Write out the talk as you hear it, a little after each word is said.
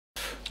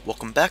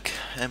Welcome back,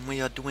 and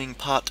we are doing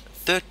part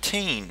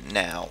 13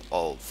 now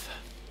of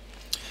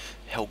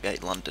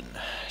Hellgate London.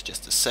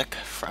 Just a sec,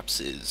 Fraps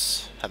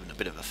is having a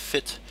bit of a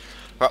fit.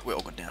 Right, we're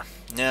all good now.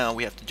 Now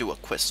we have to do a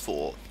quest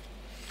for...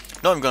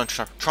 No, I'm going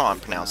to try and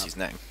pronounce his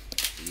name.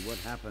 See what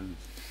happens.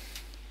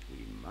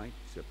 We might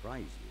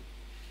surprise you.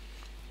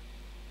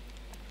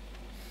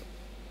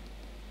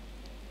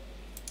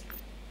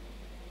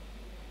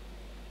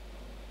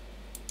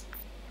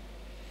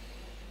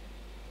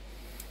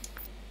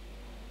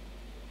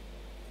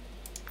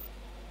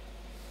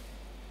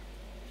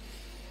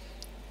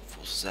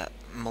 Forces at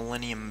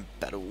Millennium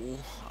Battle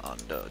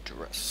under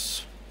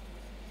duress.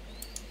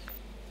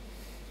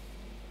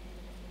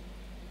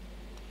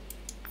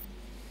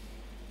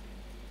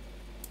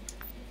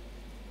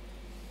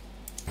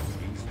 Be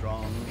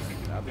strong.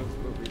 Others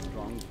will be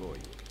strong for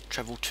you.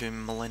 Travel to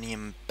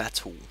Millennium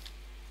Battle.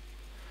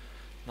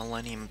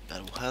 Millennium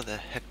Battle. How the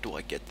heck do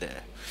I get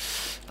there?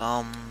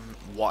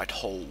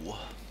 Whitehall.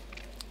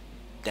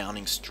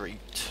 Downing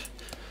Street.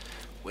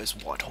 Where's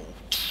Whitehall?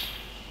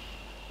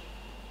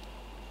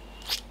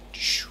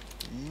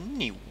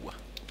 New.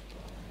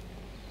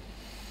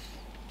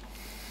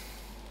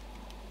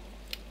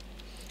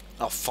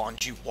 I'll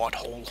find you,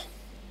 Whitehall.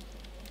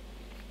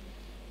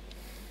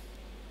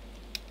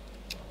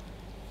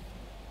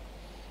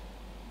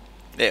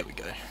 There we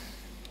go.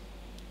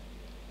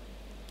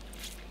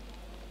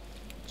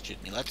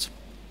 Excuse me, lads.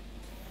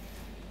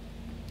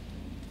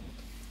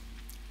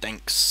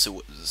 Thanks,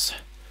 sewers.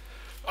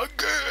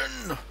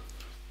 Again!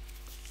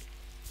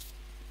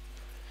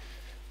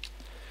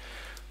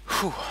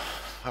 Whew.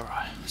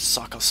 Alright,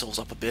 psych ourselves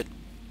up a bit.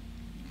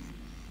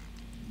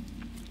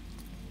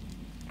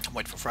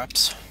 Wait for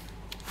Fraps.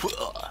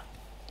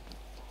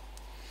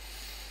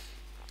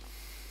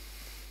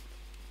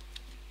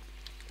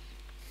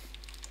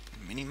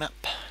 Minimap.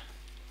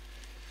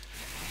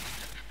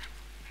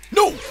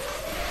 No!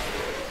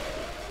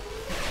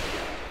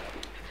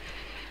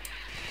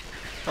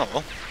 Oh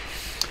well.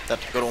 That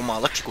got all my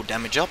electrical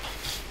damage up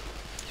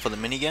for the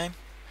minigame.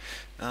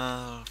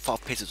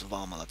 5 pieces of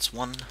armor, that's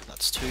 1,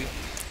 that's 2.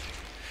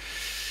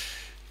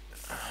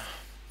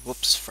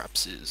 Whoops,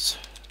 Fraps is...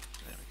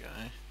 There we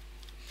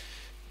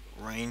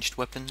go. Ranged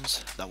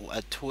weapons, that will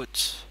add to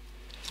it.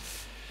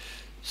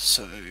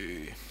 So...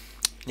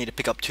 Need to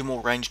pick up 2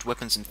 more ranged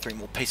weapons and 3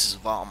 more pieces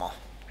of armor.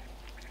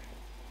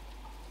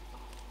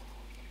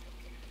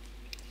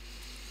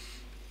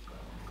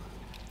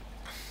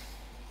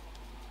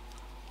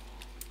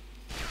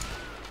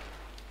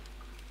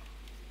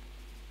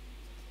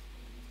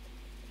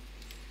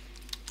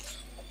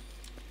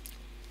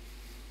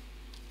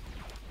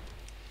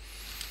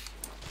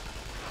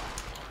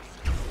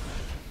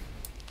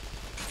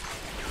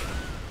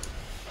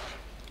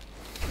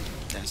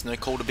 There's no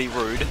call to be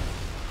rude.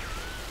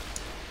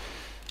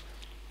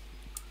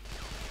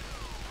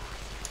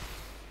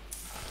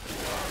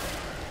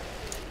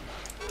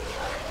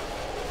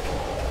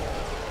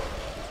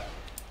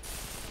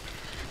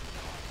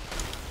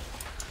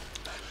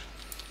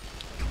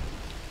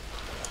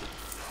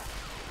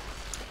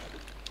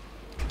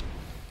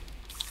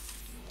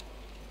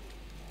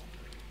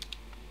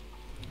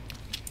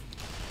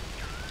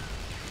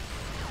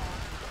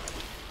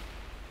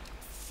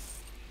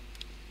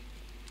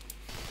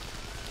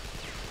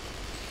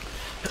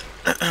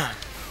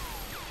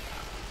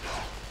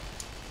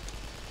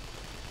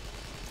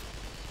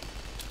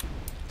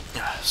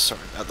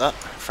 Sorry about that.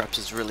 Fraps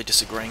is really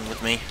disagreeing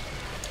with me.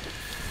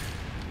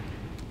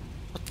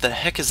 What the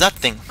heck is that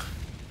thing?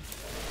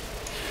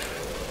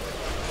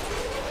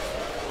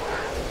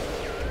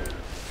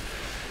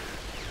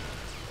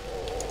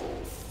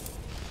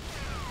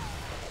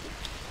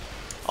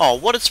 Oh,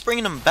 what? It's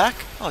bringing him back?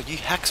 Oh, you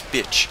hacks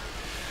bitch.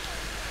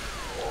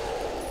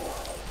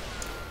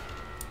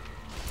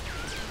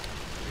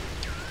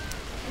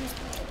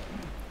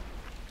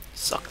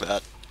 Suck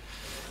that.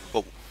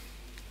 Whoa.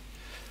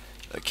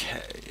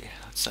 Okay,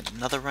 that's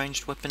another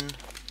ranged weapon.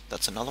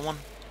 That's another one.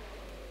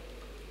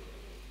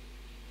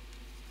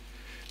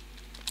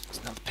 That's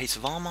another piece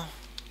of armor.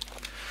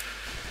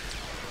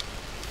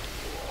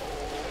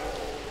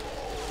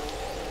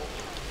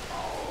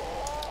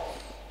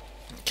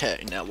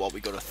 Okay, now while we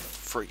got a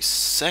free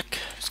sec,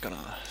 just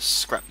gonna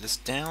scrap this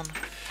down.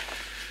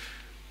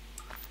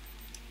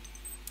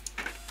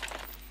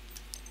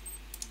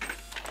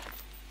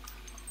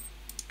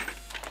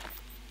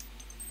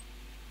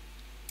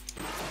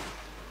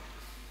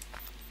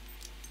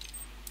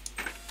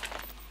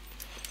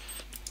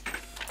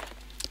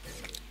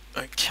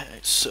 Okay,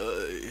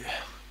 so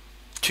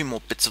 2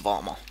 more bits of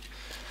armor.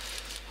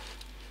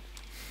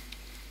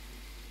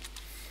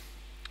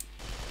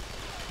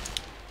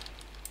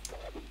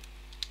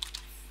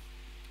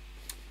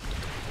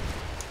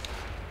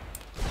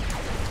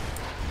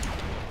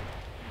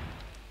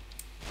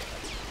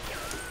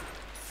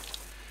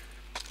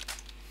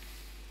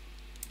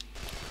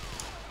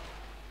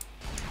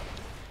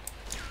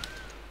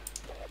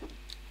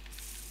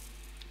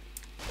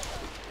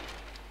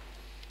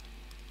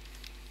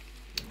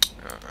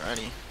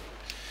 Alrighty.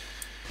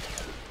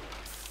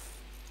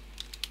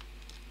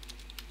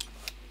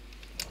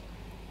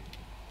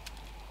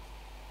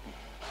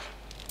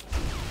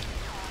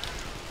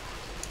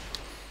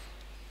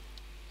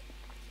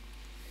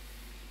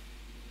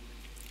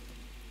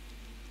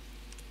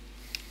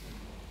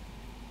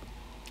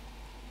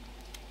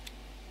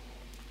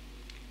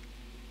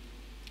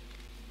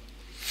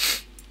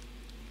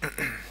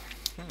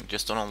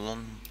 just on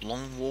a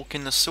long walk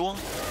in the sewer.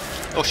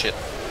 Oh shit.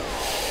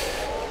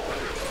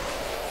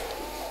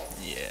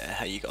 Yeah,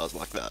 how you guys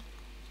like that?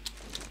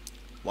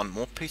 One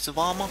more piece of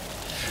armor.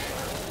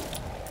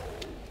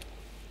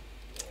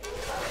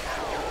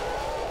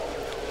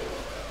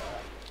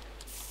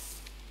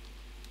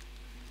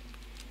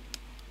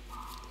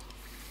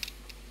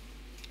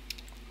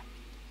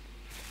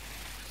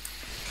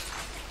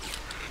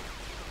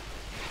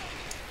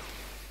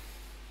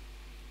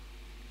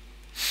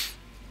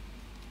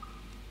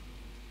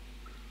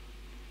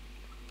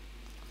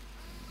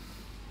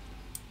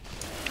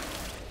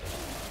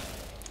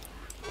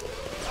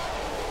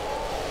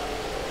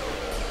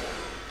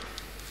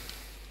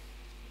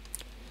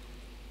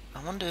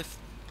 I wonder if...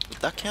 would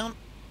that count?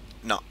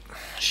 No,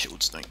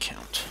 shields don't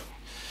count.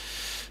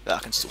 But I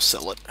can still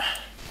sell it.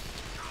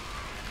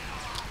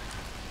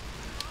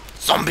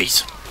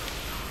 Zombies!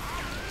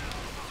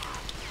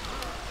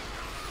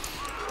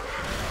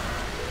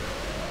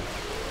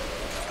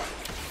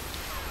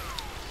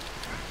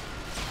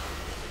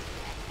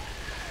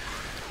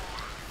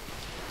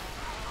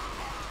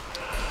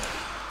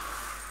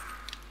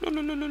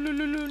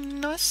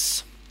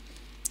 Nice.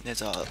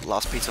 There's our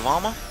last piece of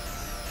armor.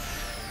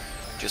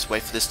 Just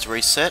wait for this to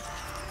reset.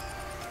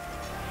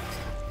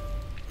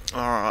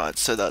 Alright,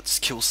 so that's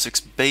kill 6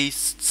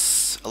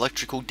 beasts,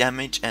 electrical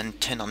damage, and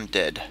 10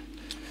 undead.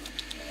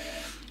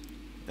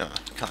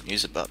 Can't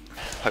use it, but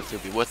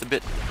hopefully it'll be worth a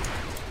bit.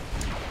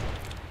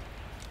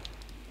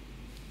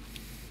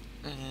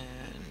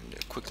 And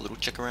a quick little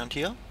check around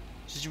here.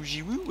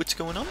 What's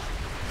going on?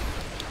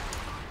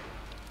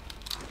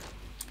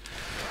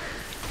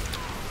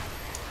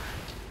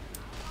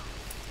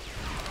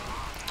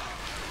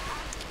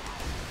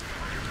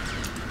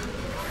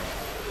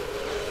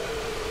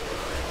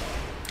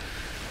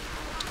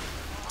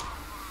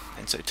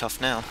 Ain't so tough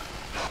now.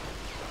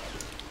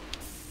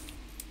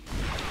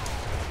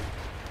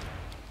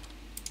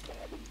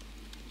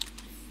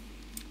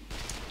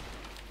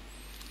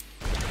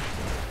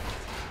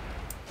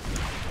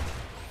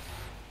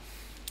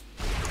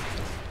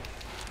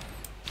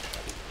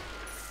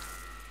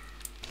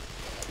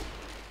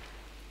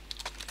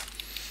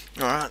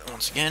 Alright,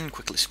 once again,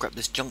 quickly scrap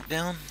this junk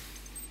down.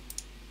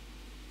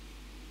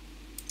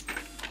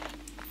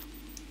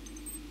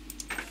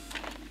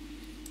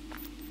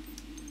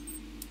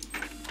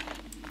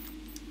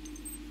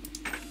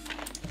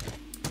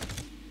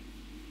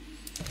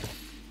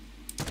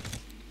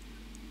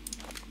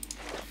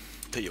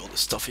 All the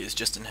stuff here is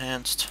just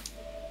enhanced.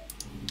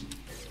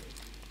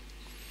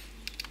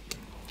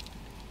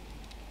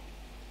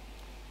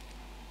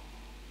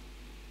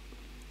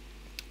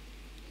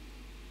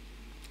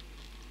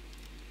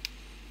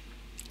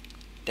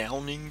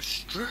 Downing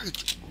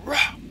Street.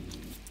 Rah!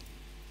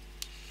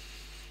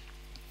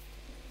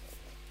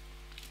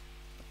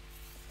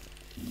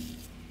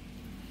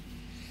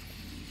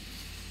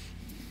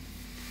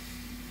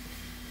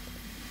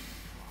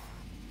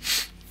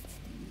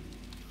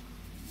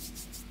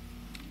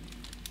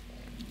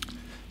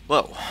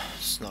 Well,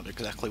 it's not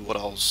exactly what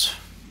I was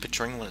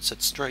picturing when it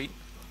said street.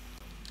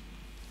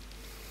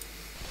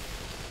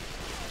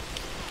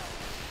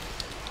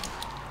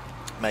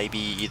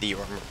 Maybe the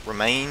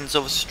remains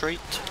of a street?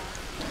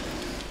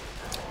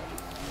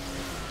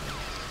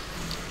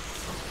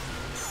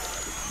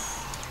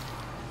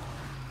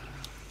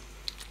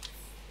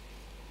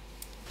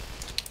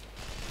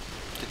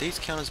 Do these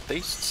count as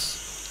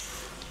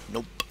beasts?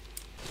 Nope.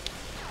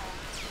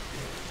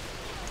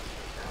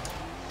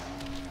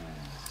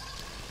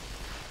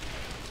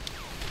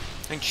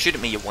 Don't shoot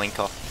at me, you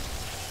wanker.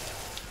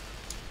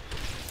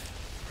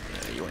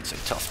 Yeah, you ain't so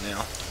tough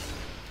now.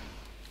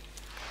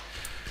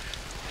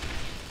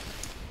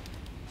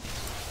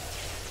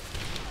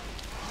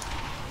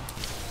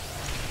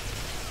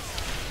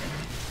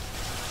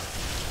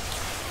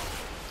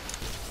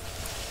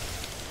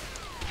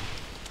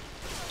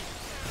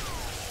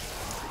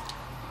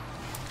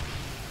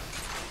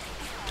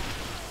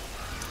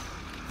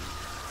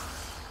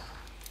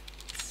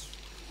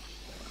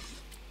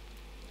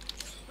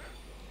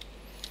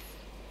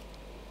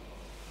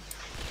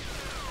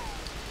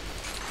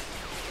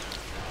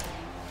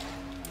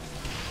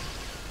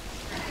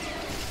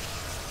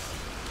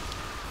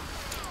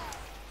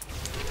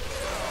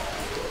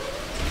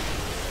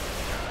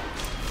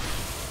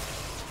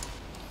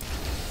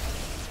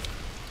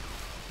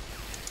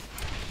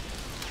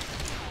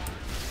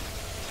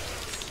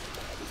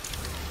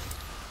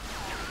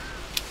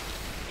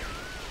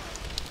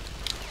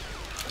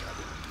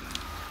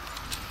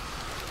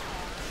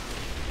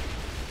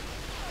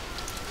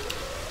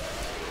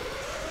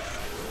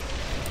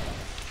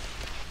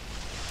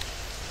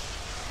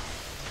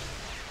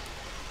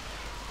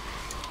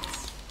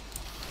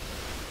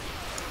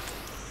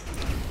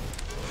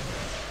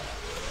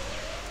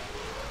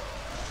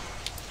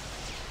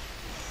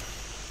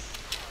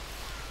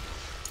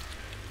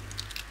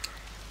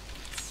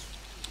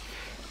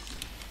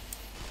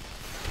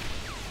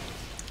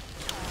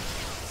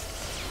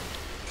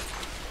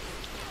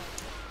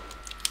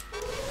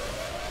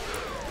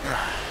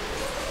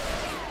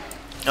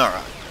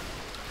 Alright.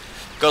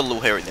 Got a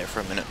little hairy there for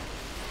a minute.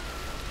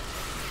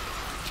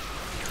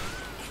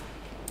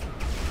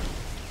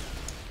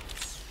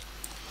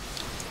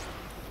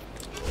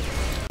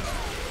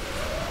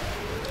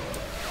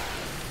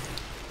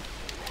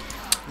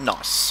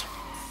 Nice.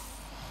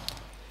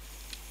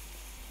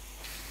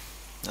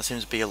 That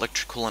seems to be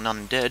electrical and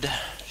undead.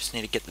 Just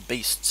need to get the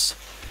beasts.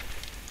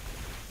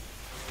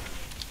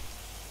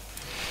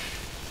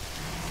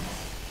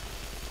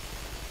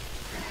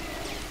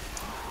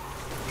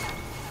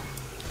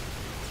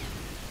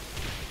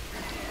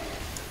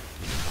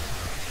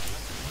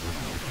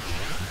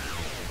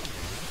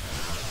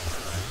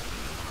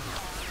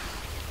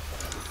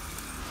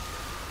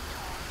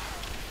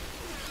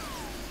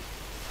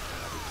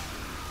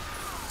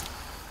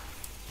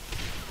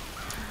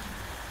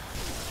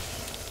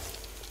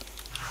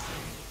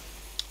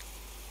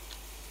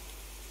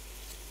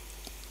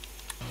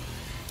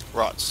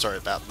 Right, sorry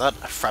about that.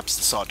 Fraps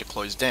decided to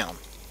close down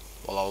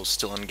while I was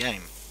still in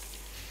game.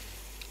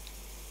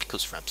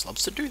 Because Fraps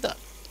loves to do that,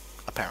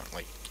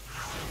 apparently.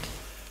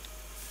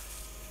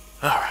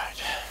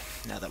 Alright,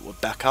 now that we're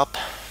back up.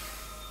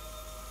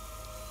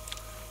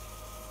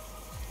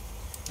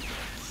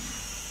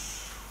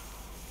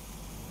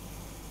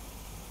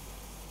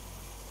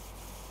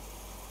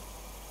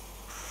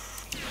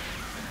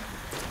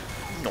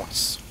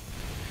 Nice.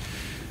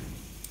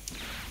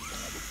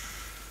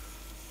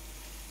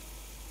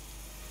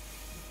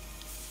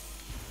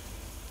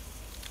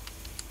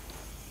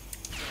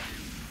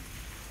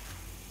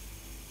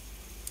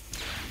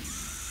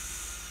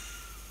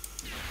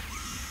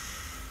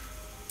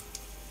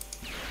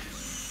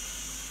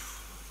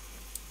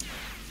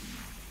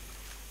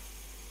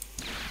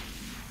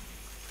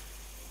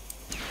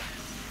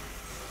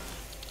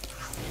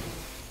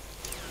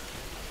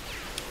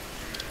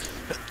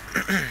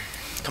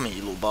 Come here,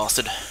 you little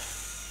bastard.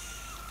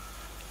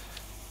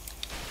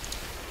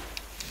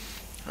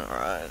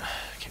 Alright,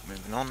 keep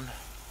moving on.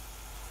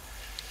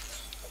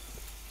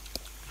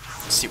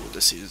 Let's see what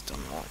this is done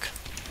like.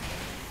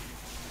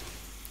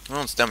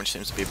 Well, its damage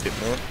seems to be a bit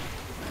more.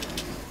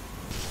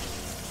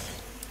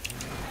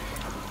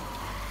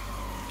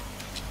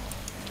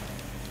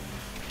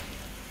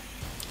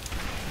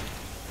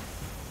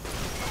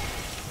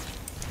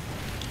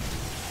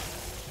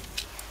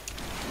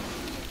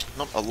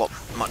 Not a lot,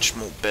 much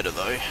more better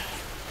though.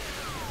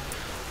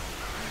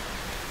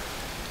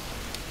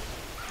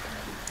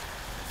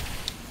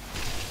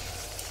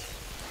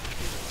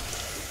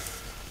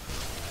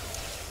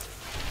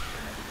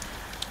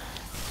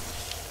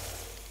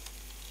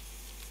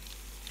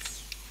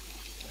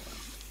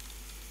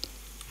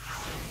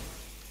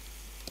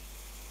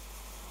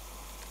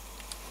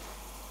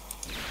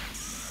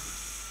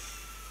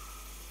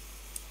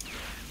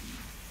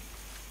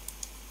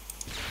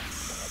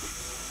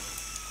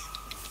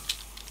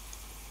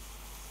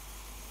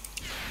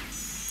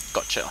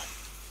 Gotcha.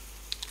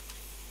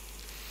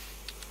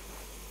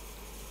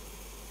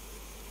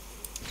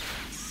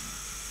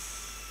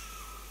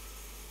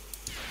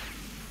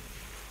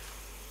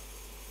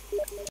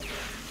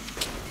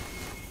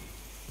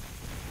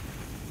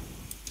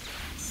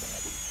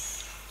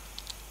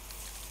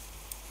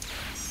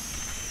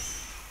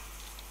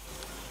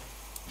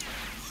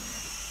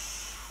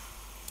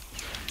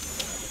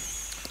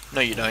 No,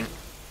 you don't.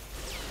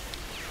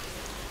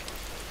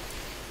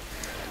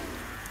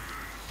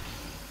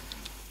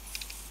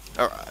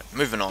 Alright,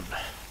 moving on.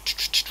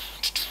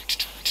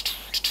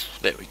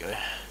 There we go.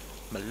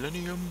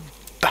 Millennium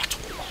Battle.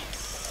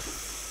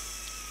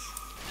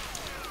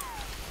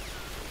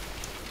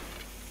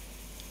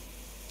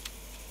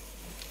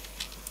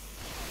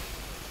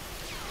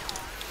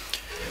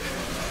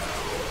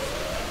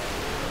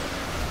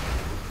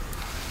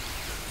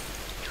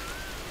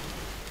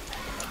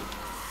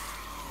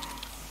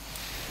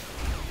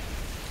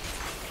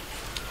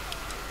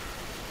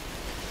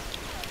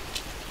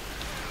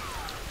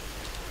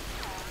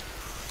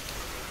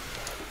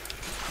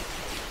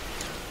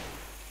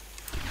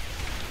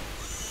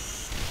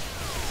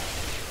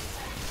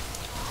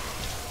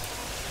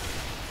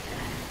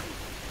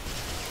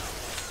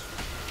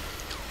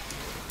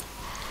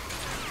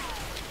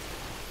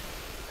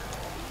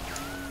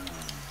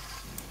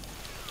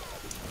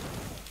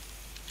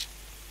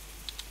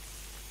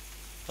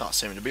 I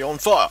seem to be on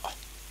fire.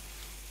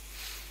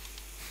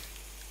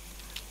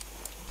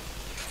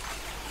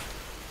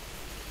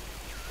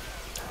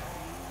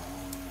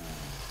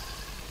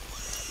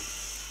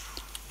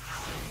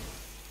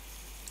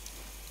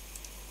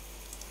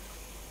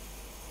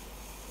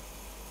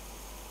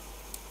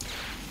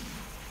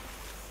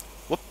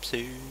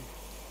 Whoopsie.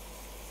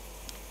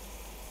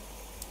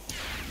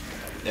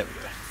 There we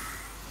go.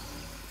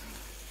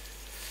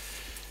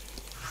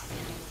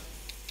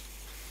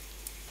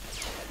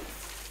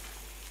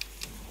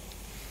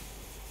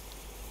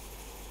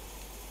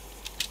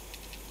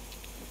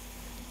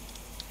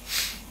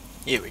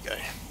 Here we go.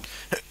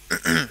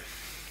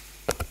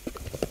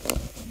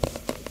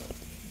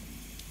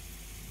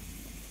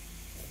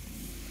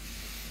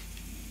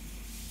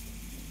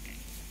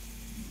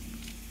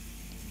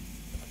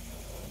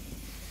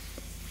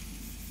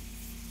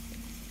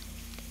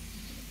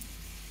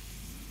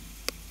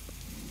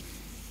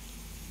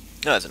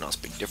 No, there's a nice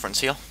big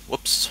difference here.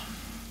 Whoops.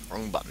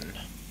 Wrong button.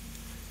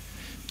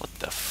 What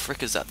the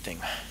frick is that thing?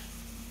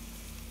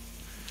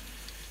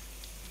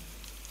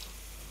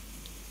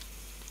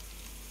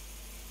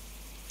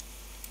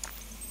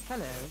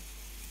 Hello.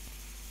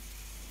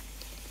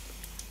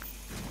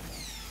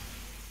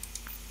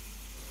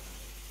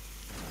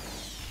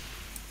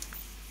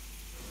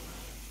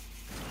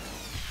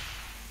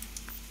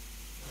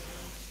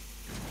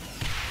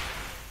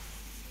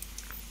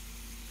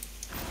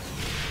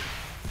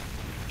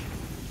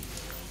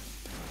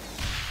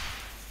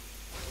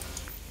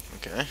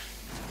 Okay.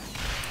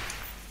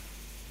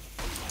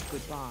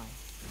 Goodbye.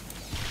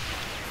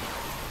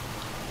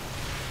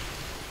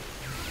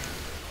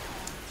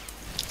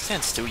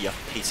 Stand still, you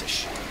piece of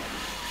shit.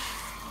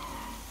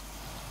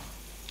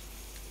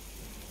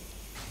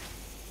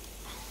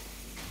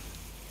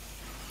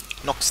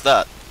 Knocks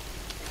that.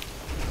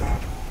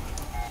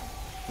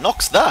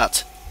 Knocks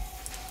that?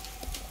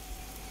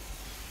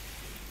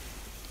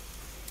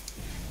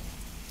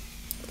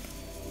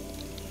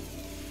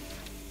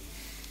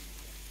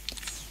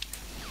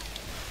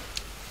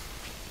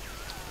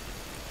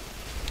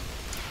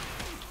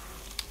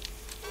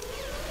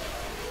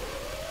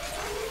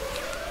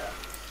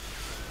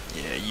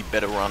 Yeah, you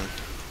better run.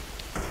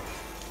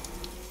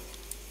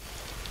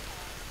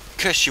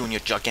 Curse you and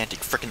your gigantic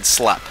frickin'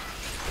 slap.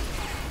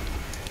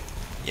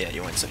 Yeah,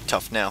 you ain't so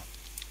tough now.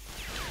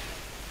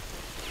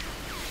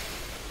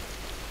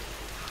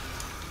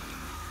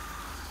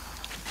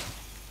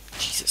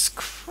 Jesus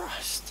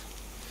Christ.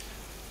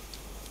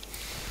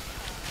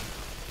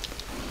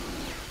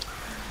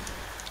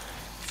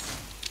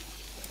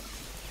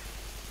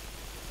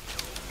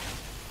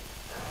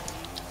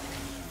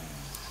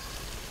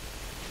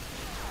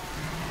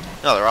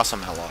 Oh, there are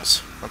some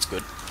allies. That's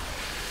good.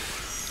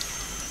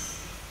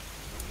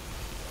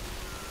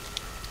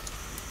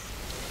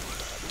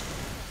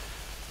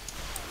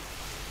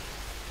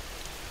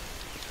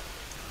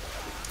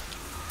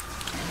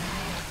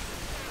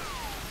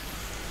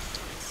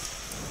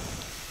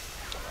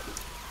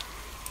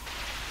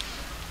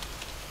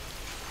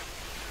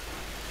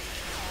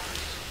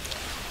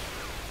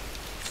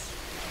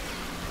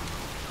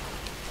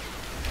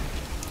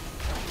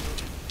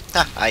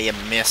 Ha! You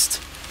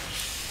missed.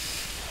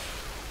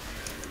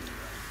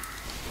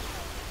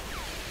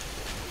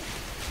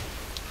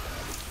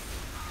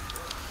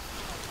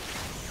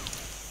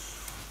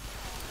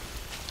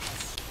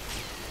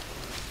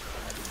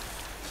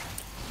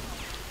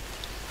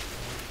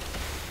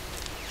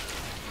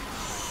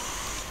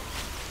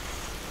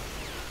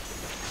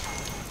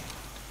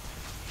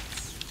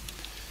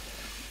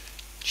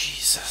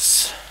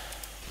 Jesus.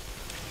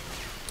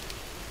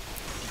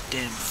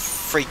 Damn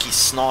freaky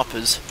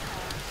snipers.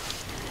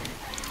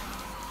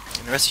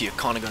 And the rest of you are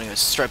kind of going to go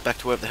straight back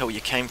to wherever the hell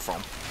you came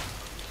from.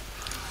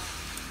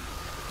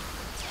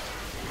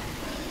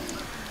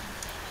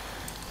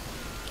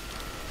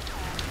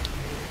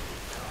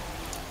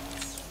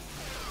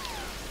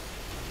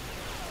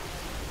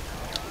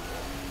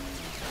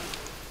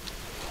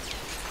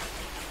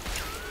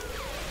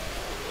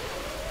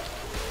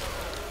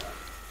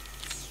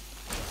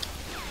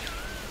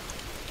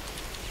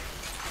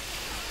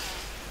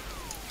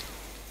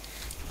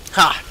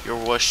 Ha! You're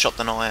a worse shot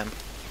than I am.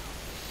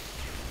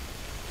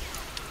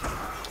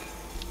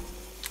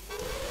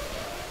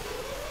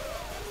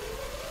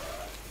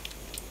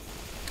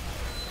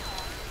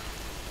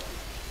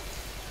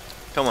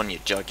 Come on, you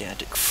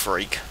gigantic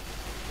freak.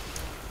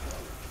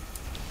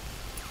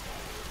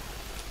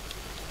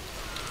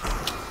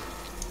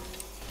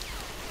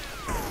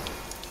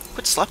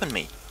 Quit slapping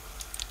me.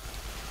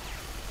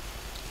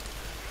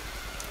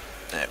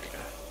 There we go.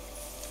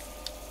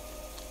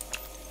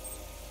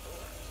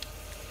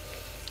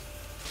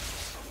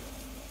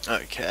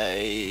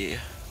 Okay,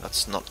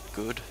 that's not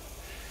good.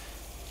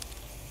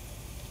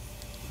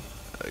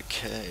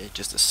 Okay,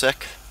 just a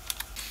sec.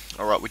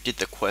 Alright, we did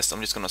the quest.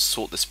 I'm just going to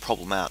sort this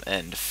problem out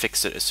and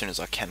fix it as soon as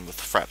I can with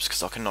Fraps,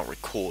 because I cannot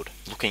record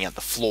looking at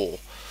the floor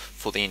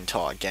for the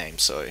entire game.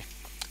 So,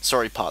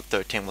 sorry part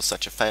 13 was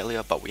such a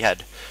failure, but we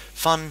had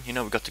fun. You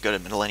know, we got to go to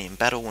Millennium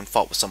Battle and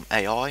fight with some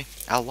AI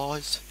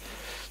allies.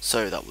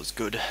 So that was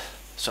good.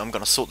 So I'm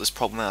going to sort this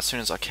problem out as soon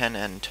as I can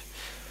and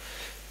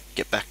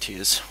get back to you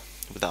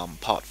with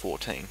part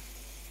 14.